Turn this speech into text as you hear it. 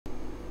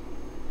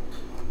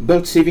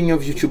Bulk saving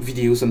of YouTube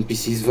videos on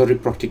PC is very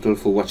practical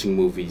for watching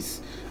movies.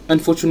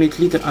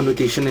 Unfortunately, the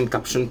annotation and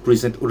caption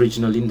present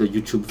originally in the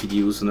YouTube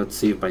videos are not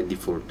saved by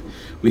default.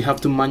 We have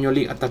to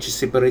manually attach a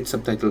separate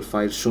subtitle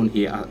file shown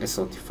here as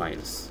SRT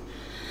files.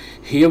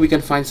 Here we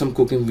can find some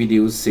cooking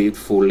videos saved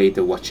for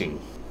later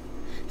watching.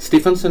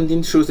 Stefan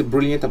Sundin shows a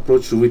brilliant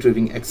approach to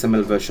retrieving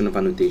XML version of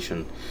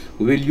annotation.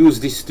 We will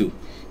use this too.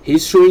 He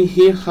is showing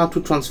here how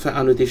to transfer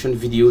annotation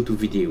video to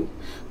video.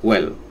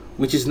 Well,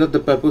 which is not the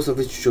purpose of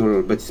the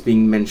tutorial, but is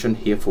being mentioned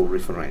here for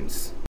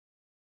reference.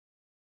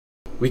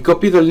 We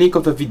copy the link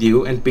of the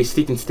video and paste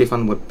it in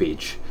Stefan's web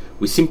page.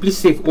 We simply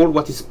save all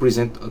what is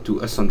present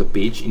to us on the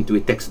page into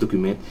a text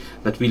document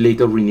that we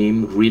later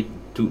rename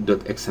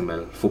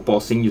read2.xml for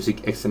parsing using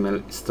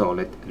XML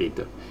starlet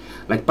later.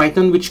 Like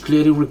Python, which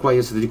clearly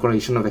requires the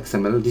declaration of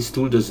XML, this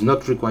tool does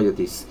not require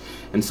this,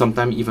 and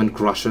sometimes even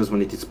crashes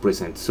when it is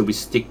present, so we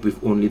stick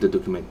with only the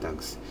document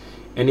tags.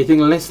 Anything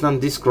less than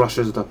this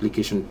crashes the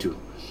application too.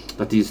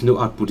 That is, no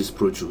output is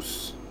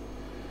produced.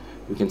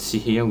 You can see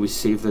here we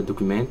save the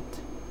document,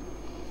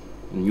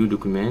 a new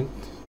document,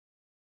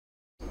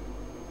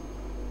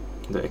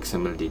 the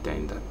XML data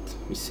in that,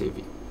 we save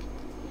it.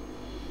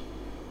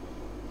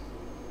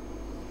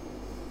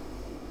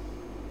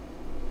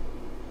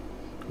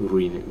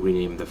 We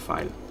rename the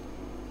file.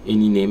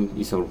 Any name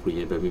is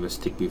appropriate, but we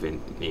must stick with a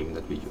name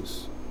that we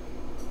use.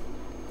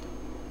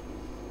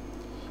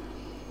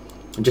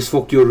 Just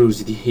for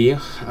curiosity here,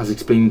 as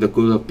explaining the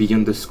code are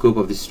beyond the scope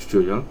of this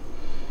tutorial.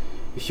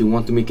 If you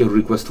want to make a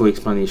request for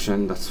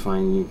explanation, that's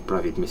fine in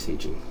private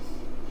messaging.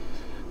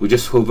 We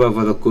just hover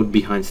over the code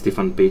behind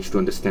Stefan's page to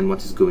understand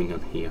what is going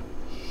on here.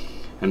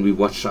 And we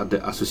watch at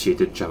the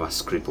associated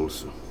JavaScript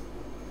also.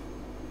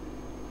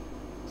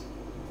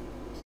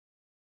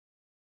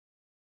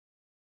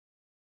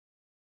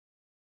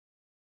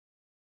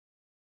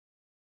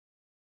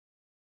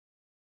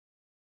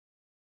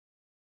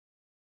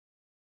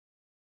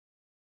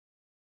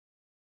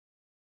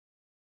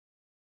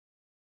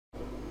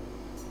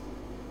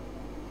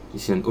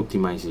 This is an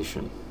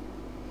optimization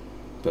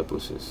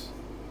purposes.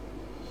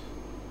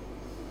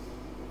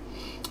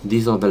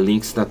 These are the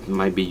links that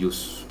might be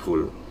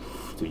useful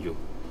to you.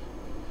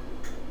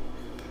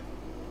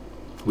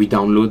 We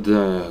download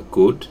the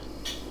code,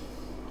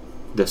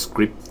 the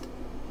script,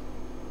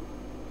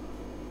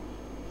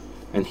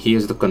 and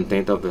here's the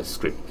content of the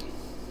script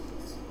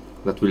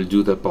that will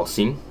do the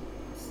parsing,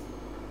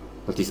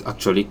 that is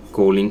actually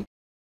calling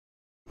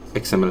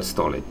XML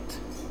starlet.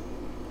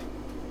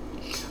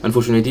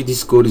 Unfortunately,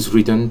 this code is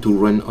written to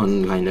run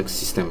on Linux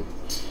system,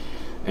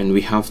 and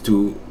we have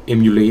to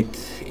emulate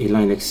a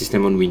Linux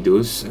system on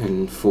Windows,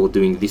 and for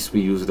doing this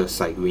we use the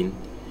Cygwin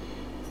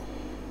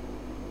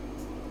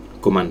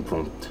command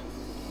prompt.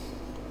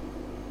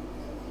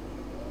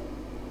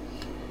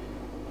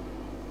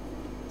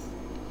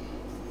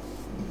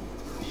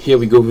 Here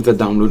we go with the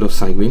download of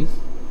Cygwin.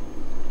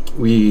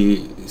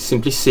 We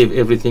simply save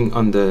everything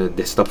on the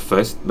desktop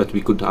first, but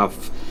we could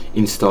have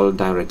installed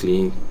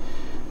directly.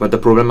 But the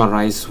problem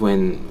arises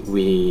when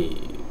we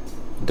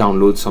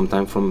download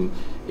sometime from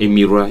a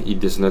mirror, it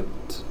does not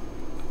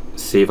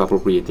save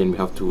appropriately, and we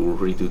have to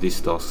redo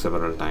this task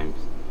several times.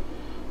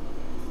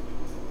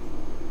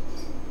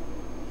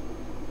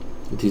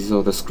 These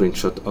are the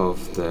screenshot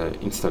of the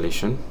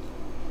installation.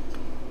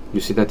 You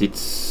see that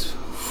it's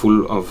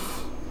full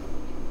of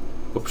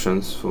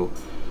options for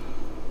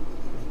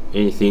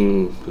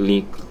anything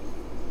linked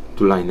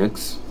to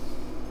Linux.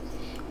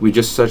 We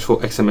just search for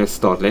XML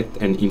starlet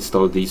and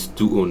install these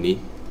two only.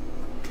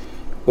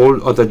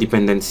 All other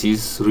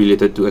dependencies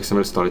related to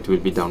XML starlet will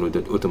be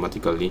downloaded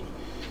automatically.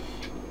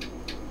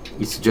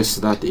 It's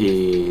just that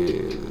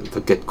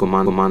the get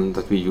command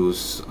that we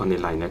use on a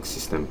Linux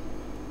system.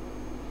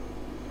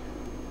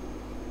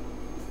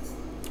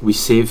 We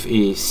save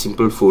a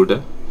simple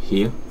folder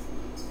here,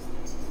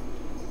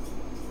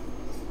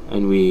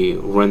 and we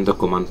run the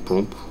command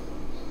prompt.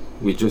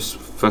 We just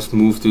first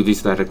move to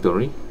this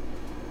directory,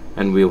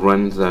 and we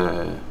run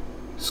the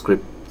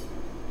script.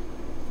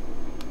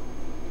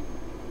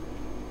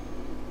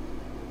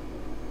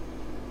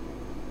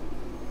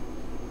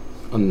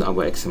 On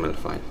our XML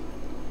file.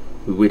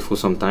 We wait for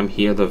some time.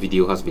 Here the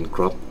video has been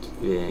cropped.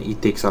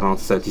 It takes around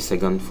 30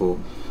 seconds for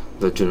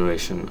the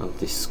generation of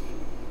this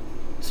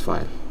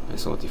file,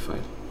 SRT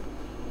file.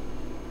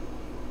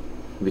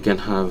 We can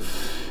have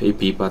a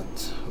peep at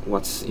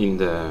what's in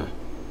the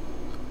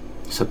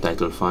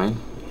subtitle file.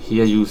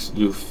 Here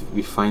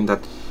we find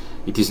that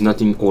it is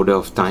not in order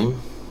of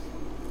time,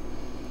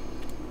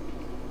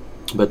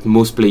 but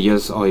most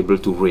players are able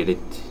to read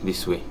it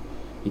this way.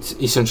 It's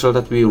essential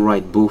that we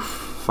write both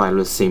files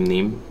the same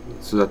name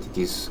so that it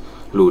is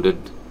loaded.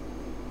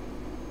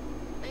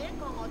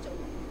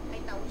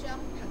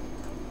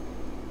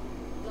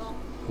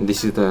 And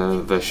this is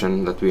the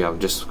version that we have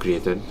just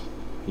created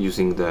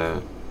using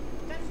the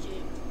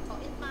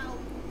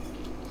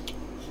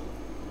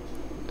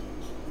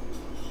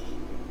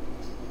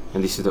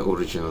and this is the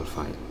original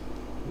file,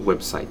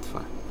 website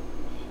file.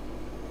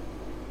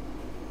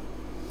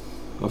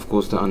 Of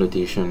course the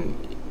annotation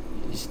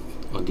is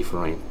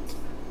different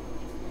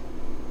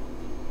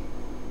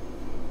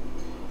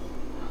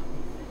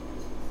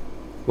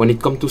When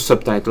it comes to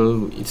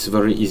subtitle, it's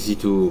very easy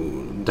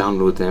to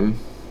download them.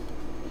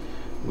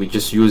 We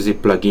just use a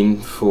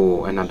plugin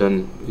for another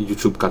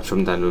YouTube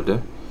caption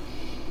downloader.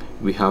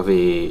 We have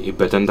a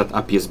button that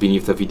appears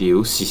beneath the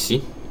video,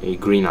 CC, a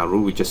green arrow.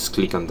 We just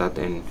click on that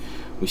and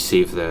we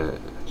save the.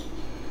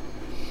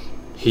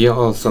 Here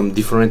are some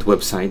different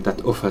websites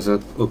that offers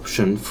an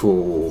option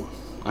for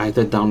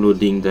either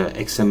downloading the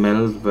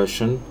XML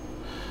version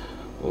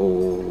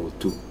or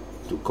to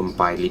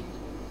compile it.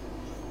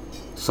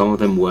 Some of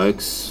them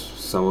works,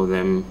 some of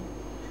them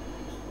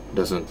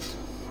doesn't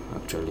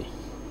actually.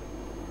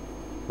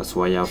 That's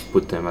why I've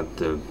put them at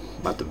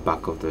the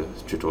back of the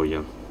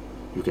tutorial.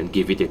 You can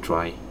give it a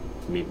try,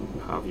 maybe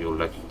have your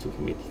luck to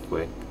make it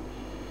work.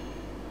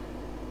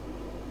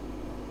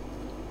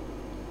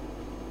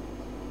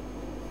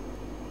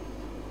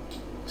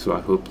 So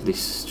I hope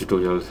this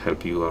tutorial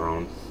help you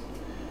around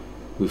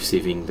with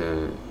saving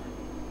the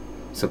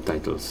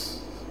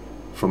subtitles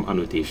from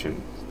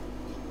annotation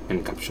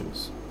and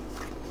captions.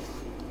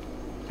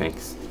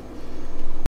 Thanks.